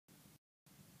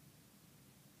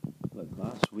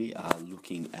class, we are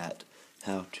looking at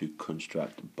how to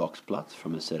construct box plots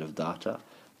from a set of data,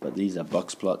 but these are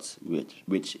box plots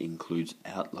which includes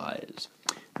outliers.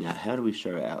 Now, how do we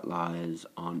show outliers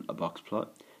on a box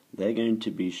plot? They're going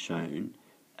to be shown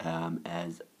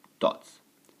as dots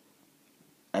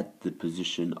at the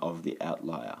position of the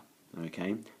outlier.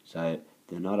 Okay, so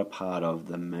they're not a part of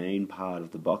the main part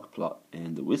of the box plot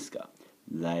and the whisker.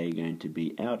 They're going to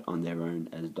be out on their own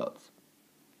as dots.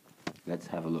 Let's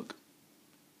have a look.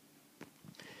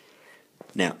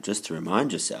 Now, just to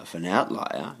remind yourself, an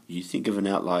outlier, you think of an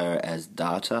outlier as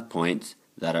data points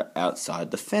that are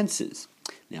outside the fences.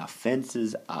 Now,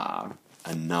 fences are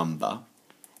a number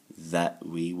that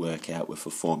we work out with a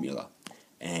formula.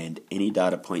 And any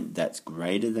data point that's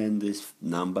greater than this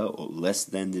number or less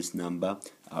than this number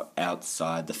are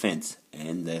outside the fence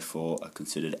and therefore are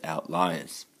considered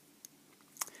outliers.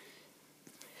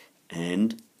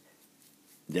 And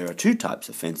there are two types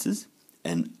of fences: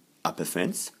 an upper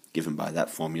fence, given by that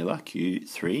formula,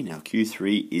 Q3. Now,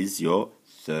 Q3 is your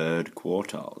third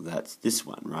quartile. That's this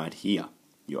one right here,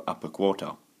 your upper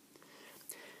quartile.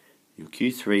 Your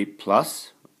Q3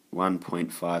 plus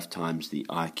 1.5 times the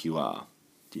IQR.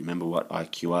 Do you remember what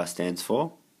IQR stands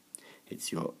for?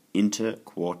 It's your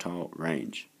interquartile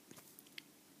range.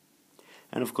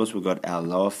 And of course, we've got our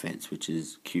lower fence, which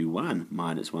is Q1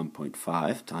 minus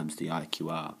 1.5 times the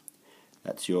IQR.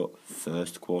 That's your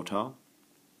first quartile.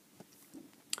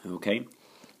 Okay,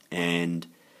 and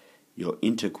your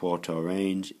interquartile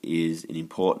range is an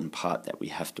important part that we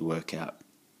have to work out.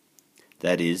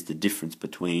 That is the difference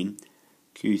between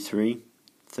Q3,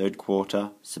 third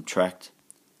quarter, subtract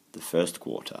the first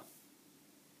quarter.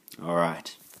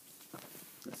 Alright,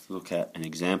 let's look at an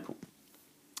example.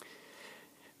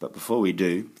 But before we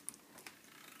do,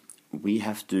 we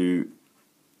have to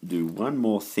do one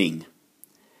more thing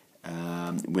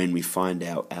when we find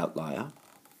our outlier,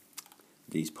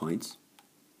 these points,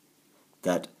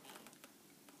 that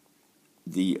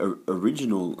the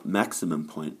original maximum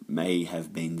point may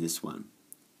have been this one.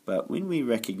 But when we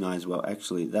recognize, well,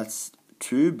 actually that's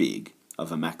too big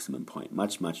of a maximum point,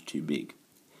 much too big.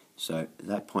 So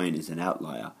that point is an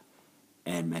outlier,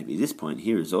 and maybe this point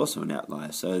here is also an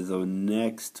outlier. So the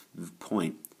next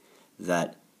point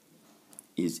that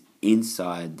is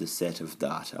inside the set of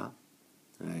data,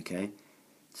 okay,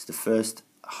 it's the first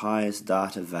highest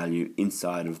data value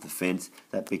inside of the fence,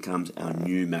 that becomes our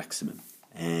new maximum,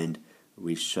 and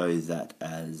we show that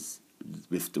as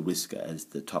with the whisker as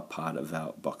the top part of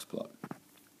our box plot.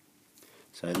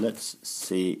 So let's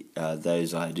see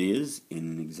those ideas in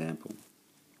an example.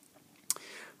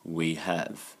 We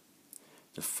have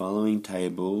the following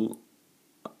table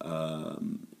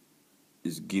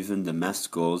is given the math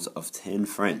scores of 10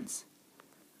 friends.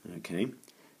 Okay,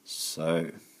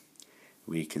 so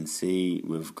we can see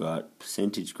we've got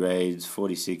percentage grades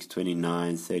 46,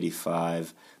 29,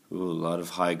 35. Ooh, a lot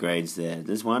of high grades there.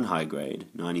 There's one high grade,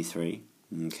 93.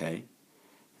 Okay,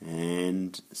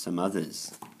 and some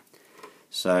others.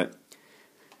 So,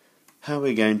 how are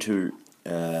we going to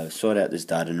sort out this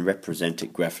data and represent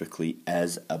it graphically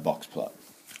as a box plot?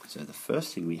 So the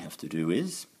first thing we have to do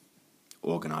is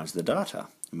organize the data.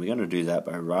 And we're going to do that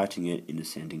by writing it in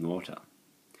ascending order.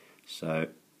 So,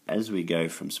 as we go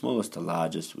from smallest to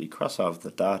largest, we cross off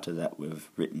the data that we've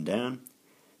written down,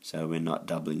 so we're not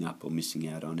doubling up or missing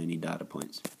out on any data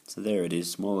points. So there it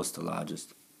is, smallest to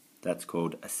largest. That's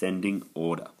called ascending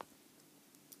order.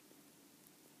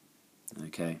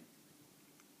 Okay.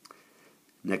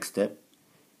 Next step,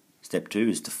 step 2,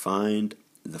 is to find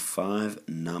the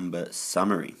 5-number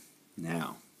summary.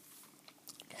 Now,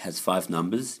 it has 5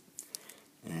 numbers,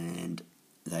 and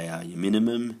they are your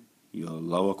minimum, your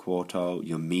lower quartile,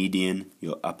 your median,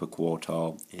 your upper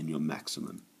quartile, and your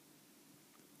maximum.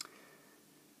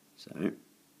 So,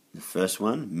 the first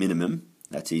one, minimum,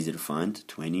 that's easy to find,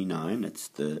 29, that's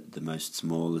the most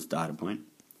smallest data point.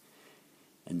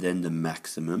 And then the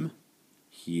maximum,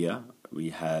 here we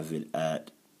have it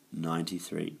at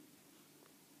 93.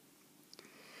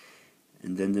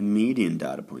 And then the median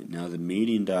data point. Now the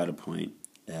median data point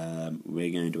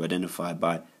we're going to identify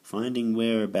by finding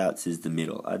whereabouts is the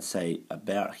middle. I'd say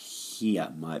about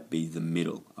here might be the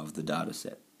middle of the data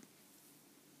set.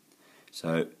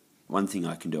 So one thing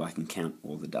I can do, I can count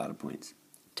all the data points.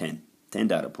 10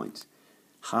 data points.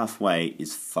 Halfway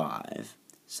is 5.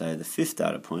 So the 5th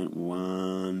data point,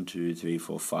 1, 2, 3,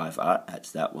 4, 5,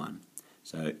 that's that one.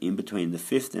 So in between the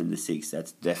 5th and the 6th,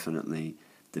 that's definitely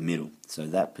the middle. So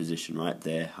that position right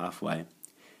there, halfway,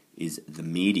 is the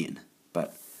median.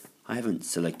 But I haven't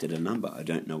selected a number. I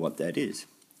don't know what that is.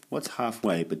 What's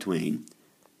halfway between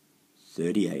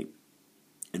 38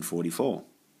 and 44?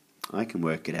 I can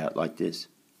work it out like this.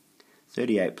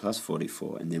 38 plus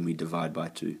 44, and then we divide by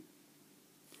 2.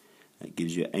 That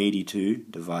gives you 82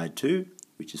 divide 2,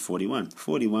 which is 41.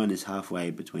 41 is halfway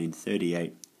between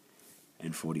 38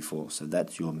 and 44, so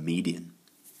that's your median.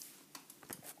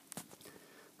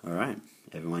 Alright,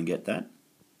 everyone get that?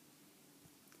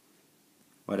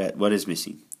 What is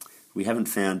missing? We haven't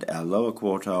found our lower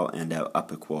quartile and our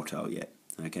upper quartile yet.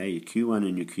 Okay, your Q1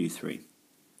 and your Q3.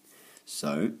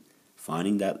 So,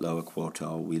 finding that lower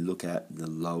quartile, we look at the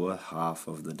lower half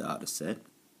of the data set,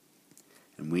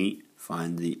 and we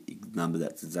find the number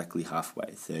that's exactly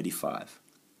halfway, 35.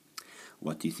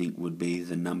 What do you think would be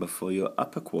the number for your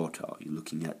upper quartile? You're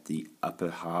looking at the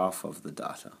upper half of the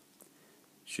data.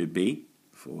 Should be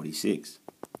 46.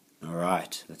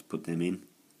 Alright, let's put them in.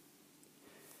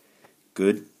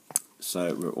 Good.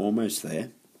 So we're almost there.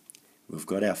 We've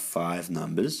got our 5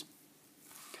 numbers.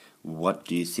 What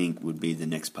do you think would be the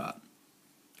next part?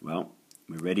 Well,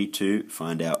 we're ready to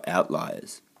find our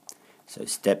outliers. So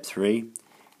step 3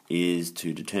 is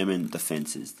to determine the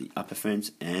fences, the upper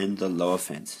fence and the lower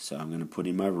fence. So I'm going to put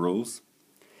in my rules,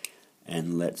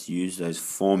 and let's use those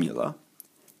formula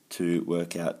to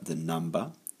work out the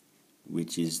number,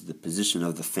 which is the position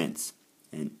of the fence,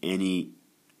 and any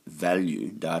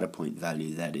value, data point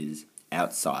value that is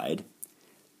outside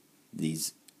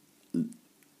this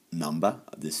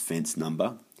fence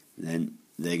number, then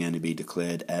they're going to be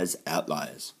declared as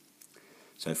outliers.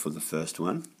 So for the first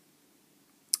one,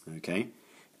 okay,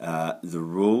 the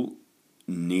rule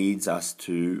needs us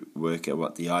to work out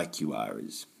what the IQR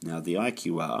is. Now the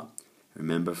IQR,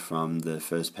 remember from the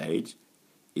first page,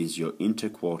 is your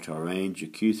interquartile range, your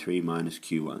Q3 minus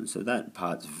Q1. So that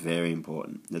part's very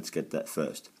important. Let's get that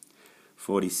first.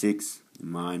 46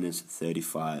 minus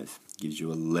 35 gives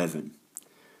you 11.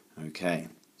 Okay,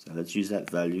 so let's use that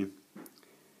value.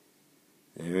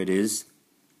 There it is,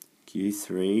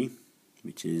 Q3,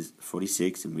 which is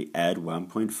 46, and we add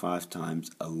 1.5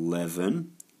 times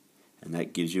 11, and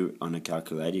that gives you, on a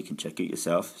calculator, you can check it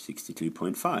yourself,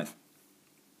 62.5.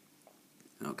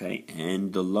 Okay,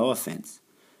 and the lower fence,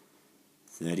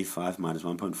 35 minus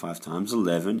 1.5 times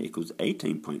 11 equals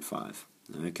 18.5.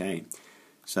 Okay,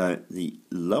 so the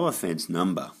lower fence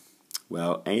number,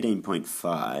 well,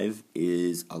 18.5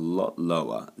 is a lot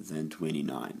lower than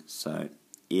 29. So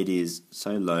it is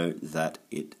so low that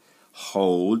it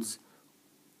holds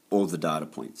all the data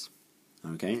points.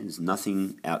 Okay, there's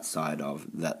nothing outside of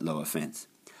that lower fence.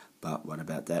 But what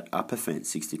about that upper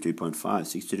fence, 62.5?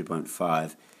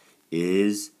 62.5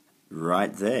 is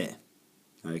right there.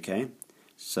 Okay,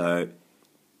 so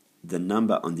the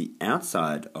number on the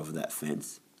outside of that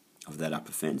fence, of that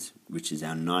upper fence, which is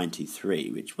our 93,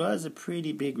 which was a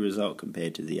pretty big result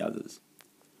compared to the others,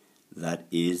 that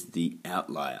is the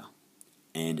outlier,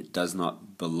 and it does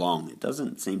not belong. It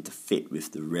doesn't seem to fit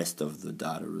with the rest of the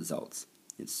data results.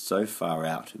 It's so far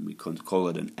out, and we can call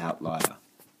it an outlier.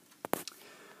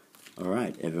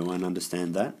 Alright, everyone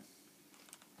understand that?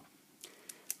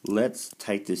 Let's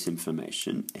take this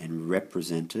information and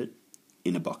represent it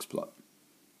in a box plot.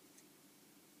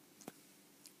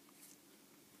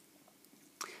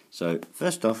 So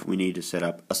first off, we need to set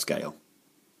up a scale.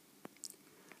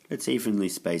 Let's evenly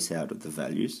space out the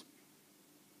values,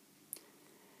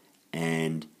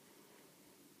 and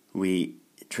we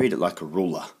treat it like a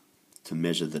ruler to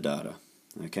measure the data.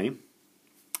 Okay?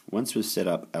 Once we've set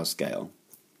up our scale,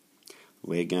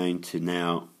 we're going to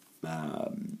now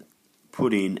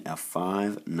put in our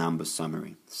 5-number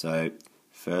summary. So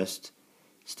first,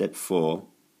 step 4,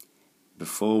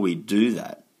 before we do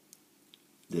that,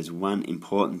 there's one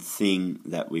important thing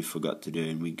that we forgot to do,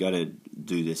 and we got to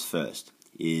do this first,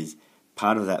 is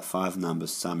part of that 5-number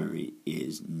summary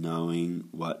is knowing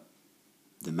what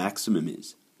the maximum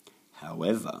is.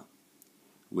 However,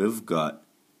 we've got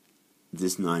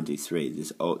this 93,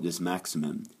 this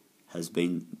maximum has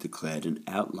been declared an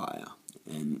outlier,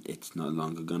 and it's no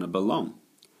longer going to belong.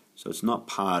 So it's not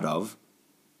part of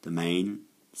the main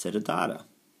set of data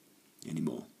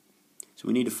anymore. So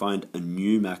we need to find a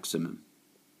new maximum.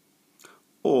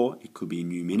 Or it could be a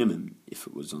new minimum if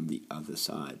it was on the other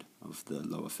side of the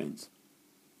lower fence.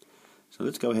 So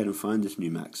let's go ahead and find this new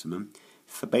maximum.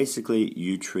 For basically,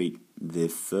 you treat the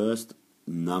first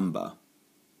number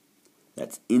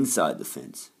that's inside the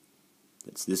fence.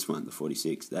 That's this one, the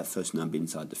 46. That first number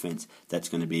inside the fence, that's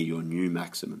going to be your new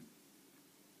maximum.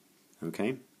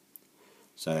 Okay?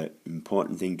 So,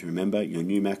 important thing to remember, your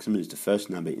new maximum is the first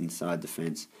number inside the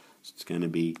fence. So it's going to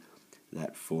be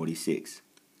that 46.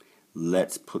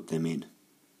 Let's put them in.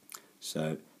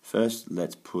 So first,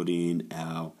 let's put in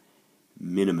our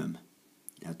minimum,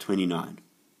 our 29.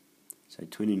 So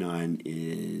 29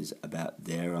 is about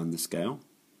there on the scale.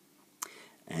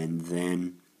 And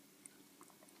then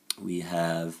we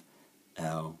have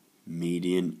our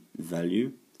median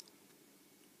value.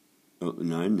 Oh,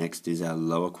 no, next is our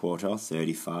lower quartile,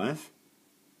 35.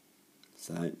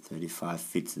 So 35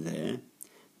 fits there.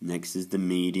 Next is the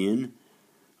median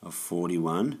of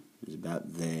 41, is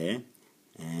about there.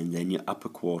 And then your upper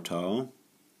quartile,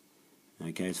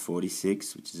 okay, it's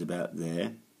 46, which is about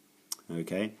there.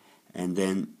 Okay, and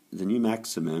then the new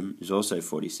maximum is also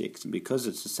 46, and because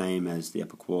it's the same as the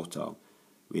upper quartile,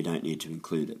 we don't need to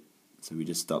include it. So we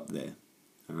just stop there.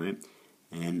 Alright,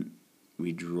 and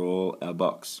we draw our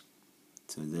box.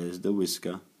 So there's the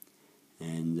whisker,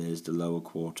 and there's the lower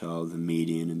quartile, the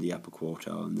median, and the upper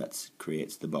quartile, and that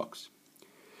creates the box.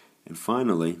 And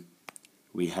finally,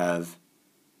 we have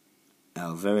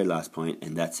our very last point,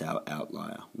 and that's our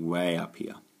outlier, way up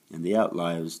here. And the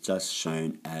outlier is just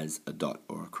shown as a dot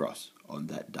or a cross on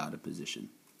that data position.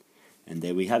 And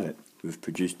there we have it. We've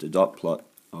produced a dot plot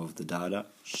of the data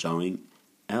showing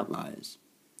outliers.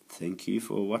 Thank you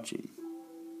for watching.